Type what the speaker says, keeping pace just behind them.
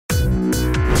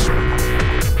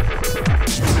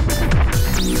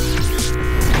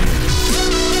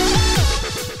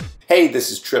Hey,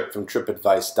 this is Tripp from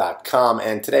trippadvice.com,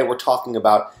 and today we're talking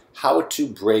about how to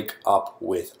break up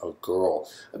with a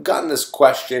girl. I've gotten this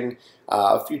question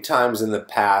a few times in the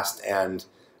past, and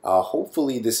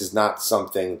hopefully this is not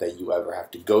something that you ever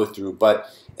have to go through,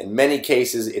 but in many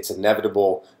cases it's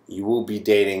inevitable. You will be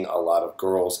dating a lot of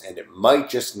girls and it might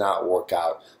just not work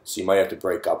out, so you might have to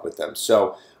break up with them.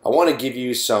 So I want to give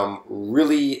you some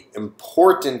really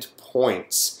important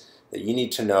points that you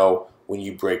need to know when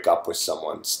you break up with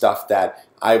someone. Stuff that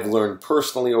I've learned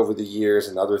personally over the years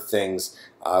and other things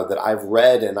that I've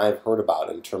read and I've heard about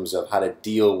in terms of how to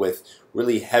deal with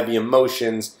really heavy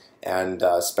emotions and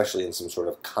especially in some sort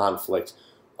of conflict,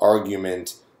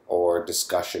 argument, or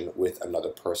discussion with another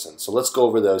person. So let's go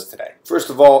over those today. First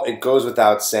of all, it goes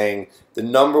without saying, the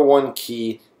number one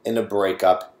key in a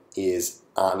breakup is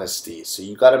honesty. So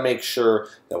you got to make sure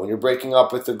that when you're breaking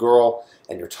up with a girl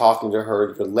and you're talking to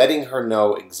her, you're letting her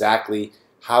know exactly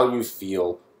how you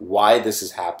feel, why this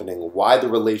is happening, why the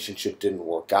relationship didn't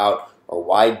work out, or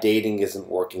why dating isn't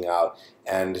working out,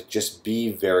 and just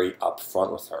be very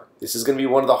upfront with her. This is going to be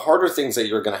one of the harder things that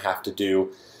you're going to have to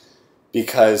do,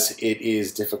 because it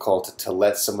is difficult to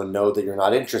let someone know that you're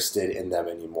not interested in them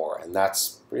anymore. And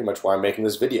that's pretty much why I'm making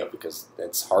this video, because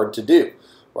it's hard to do,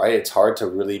 right? It's hard to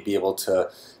really be able to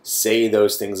say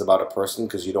those things about a person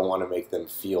because you don't want to make them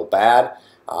feel bad.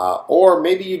 Or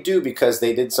maybe you do because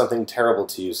they did something terrible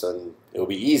to you, so it'll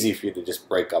be easy for you to just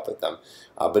break up with them.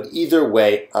 But either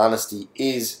way, honesty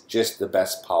is just the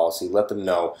best policy. Let them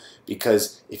know,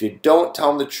 because if you don't tell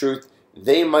them the truth,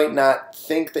 they might not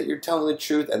think that you're telling the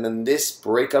truth, and then this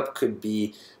breakup could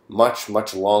be much,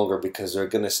 much longer because they're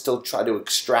going to still try to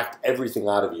extract everything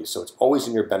out of you. So it's always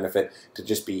in your benefit to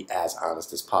just be as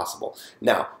honest as possible.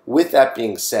 Now, with that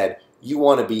being said, you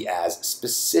want to be as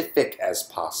specific as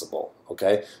possible,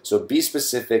 okay? So be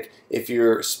specific. If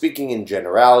you're speaking in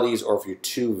generalities or if you're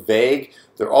too vague,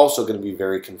 they're also going to be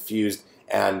very confused,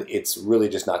 and it's really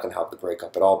just not going to help the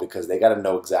breakup at all, because they got to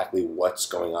know exactly what's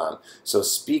going on. So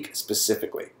speak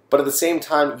specifically. But at the same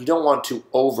time, you don't want to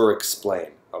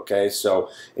over-explain, okay? So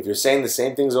if you're saying the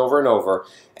same things over and over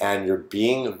and you're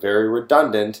being very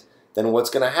redundant, then what's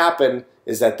going to happen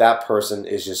is that that person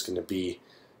is just going to be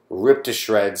ripped to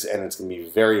shreds, and it's going to be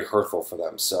very hurtful for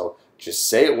them. So just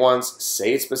say it once,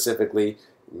 say it specifically,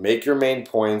 make your main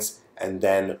points, and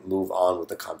then move on with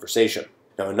the conversation.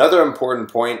 Now, another important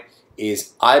point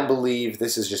is, I believe,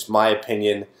 this is just my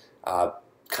opinion,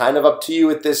 kind of up to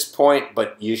you at this point,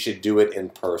 but you should do it in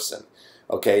person.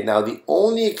 Okay, now the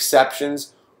only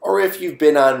exceptions are if you've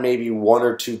been on maybe 1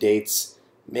 or 2 dates,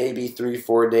 maybe 3,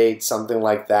 4 dates, something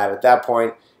like that. At that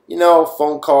point, you know,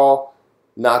 phone call,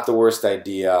 not the worst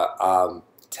idea.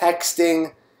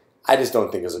 Texting, I just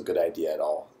don't think is a good idea at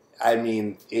all. I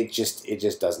mean, it just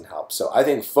doesn't help. So I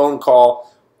think phone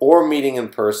call or meeting in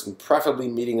person, preferably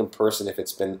meeting in person if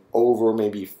it's been over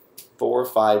maybe 4 or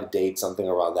 5 dates, something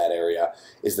around that area,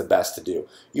 is the best to do.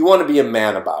 You want to be a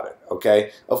man about it,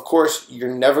 okay? Of course,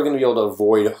 you're never going to be able to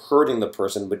avoid hurting the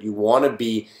person, but you want to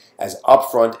be as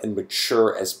upfront and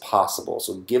mature as possible.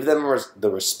 So give them the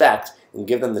respect and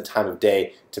give them the time of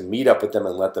day to meet up with them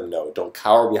and let them know. Don't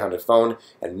cower behind a phone,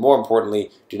 and more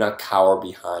importantly, do not cower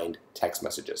behind text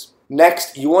messages.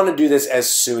 Next, you want to do this as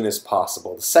soon as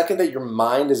possible. The second that your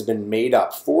mind has been made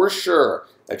up for sure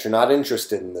that you're not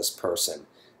interested in this person,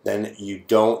 then you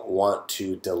don't want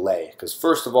to delay. Because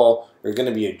first of all, you're going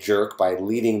to be a jerk by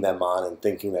leading them on and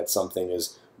thinking that something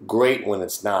is great when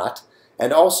it's not.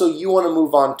 And also, you want to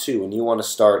move on too, and you want to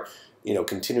start, you know,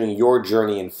 continuing your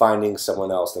journey and finding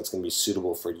someone else that's going to be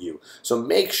suitable for you. So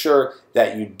make sure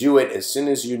that you do it as soon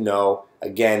as you know.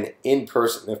 Again, in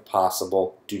person if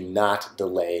possible. Do not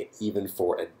delay even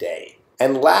for a day.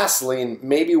 And lastly, and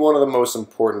maybe one of the most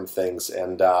important things,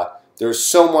 and there's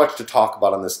so much to talk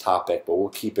about on this topic, but we'll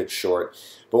keep it short.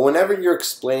 But whenever you're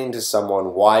explaining to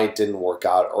someone why it didn't work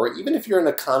out, or even if you're in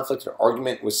a conflict or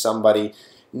argument with somebody,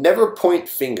 never point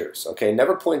fingers, okay?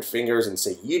 Never point fingers and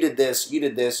say, you did this,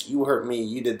 you hurt me,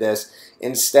 you did this.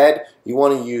 Instead, you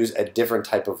want to use a different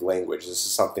type of language. This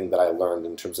is something that I learned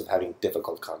in terms of having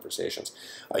difficult conversations.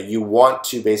 You want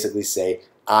to basically say,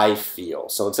 I feel.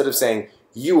 So instead of saying,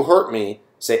 you hurt me,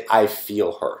 say, I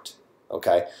feel hurt.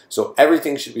 Okay, so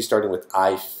everything should be starting with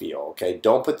I feel, okay?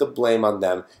 Don't put the blame on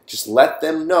them. Just let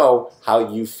them know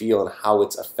how you feel and how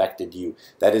it's affected you.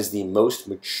 That is the most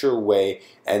mature way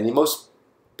and the most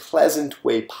pleasant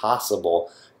way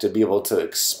possible to be able to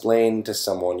explain to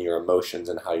someone your emotions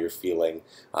and how you're feeling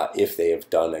if they have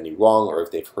done any wrong, or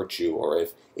if they've hurt you, or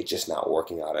if it's just not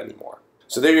working out anymore.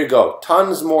 So there you go.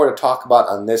 Tons more to talk about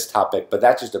on this topic, but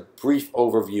that's just a brief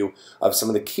overview of some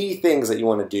of the key things that you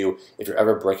want to do if you're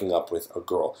ever breaking up with a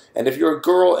girl. And if you're a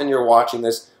girl and you're watching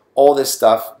this, all this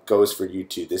stuff goes for you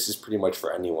too. This is pretty much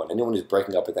for anyone. Anyone who's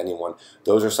breaking up with anyone,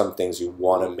 those are some things you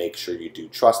want to make sure you do.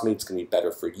 Trust me, it's going to be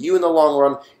better for you in the long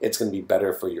run. It's going to be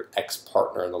better for your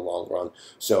ex-partner in the long run.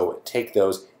 So take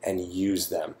those and use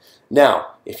them.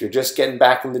 Now, if you're just getting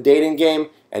back in the dating game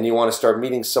and you want to start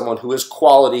meeting someone who is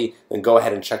quality, then go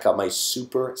ahead and check out my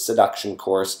Super Seduction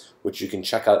course, which you can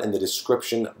check out in the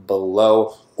description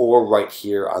below or right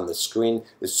here on the screen.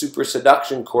 The Super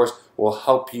Seduction course will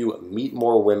help you meet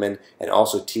more women and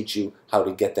also teach you how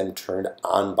to get them turned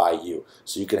on by you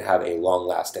so you can have a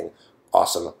long-lasting,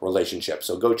 awesome relationship.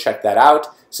 So go check that out.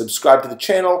 Subscribe to the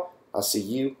channel. I'll see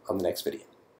you on the next video.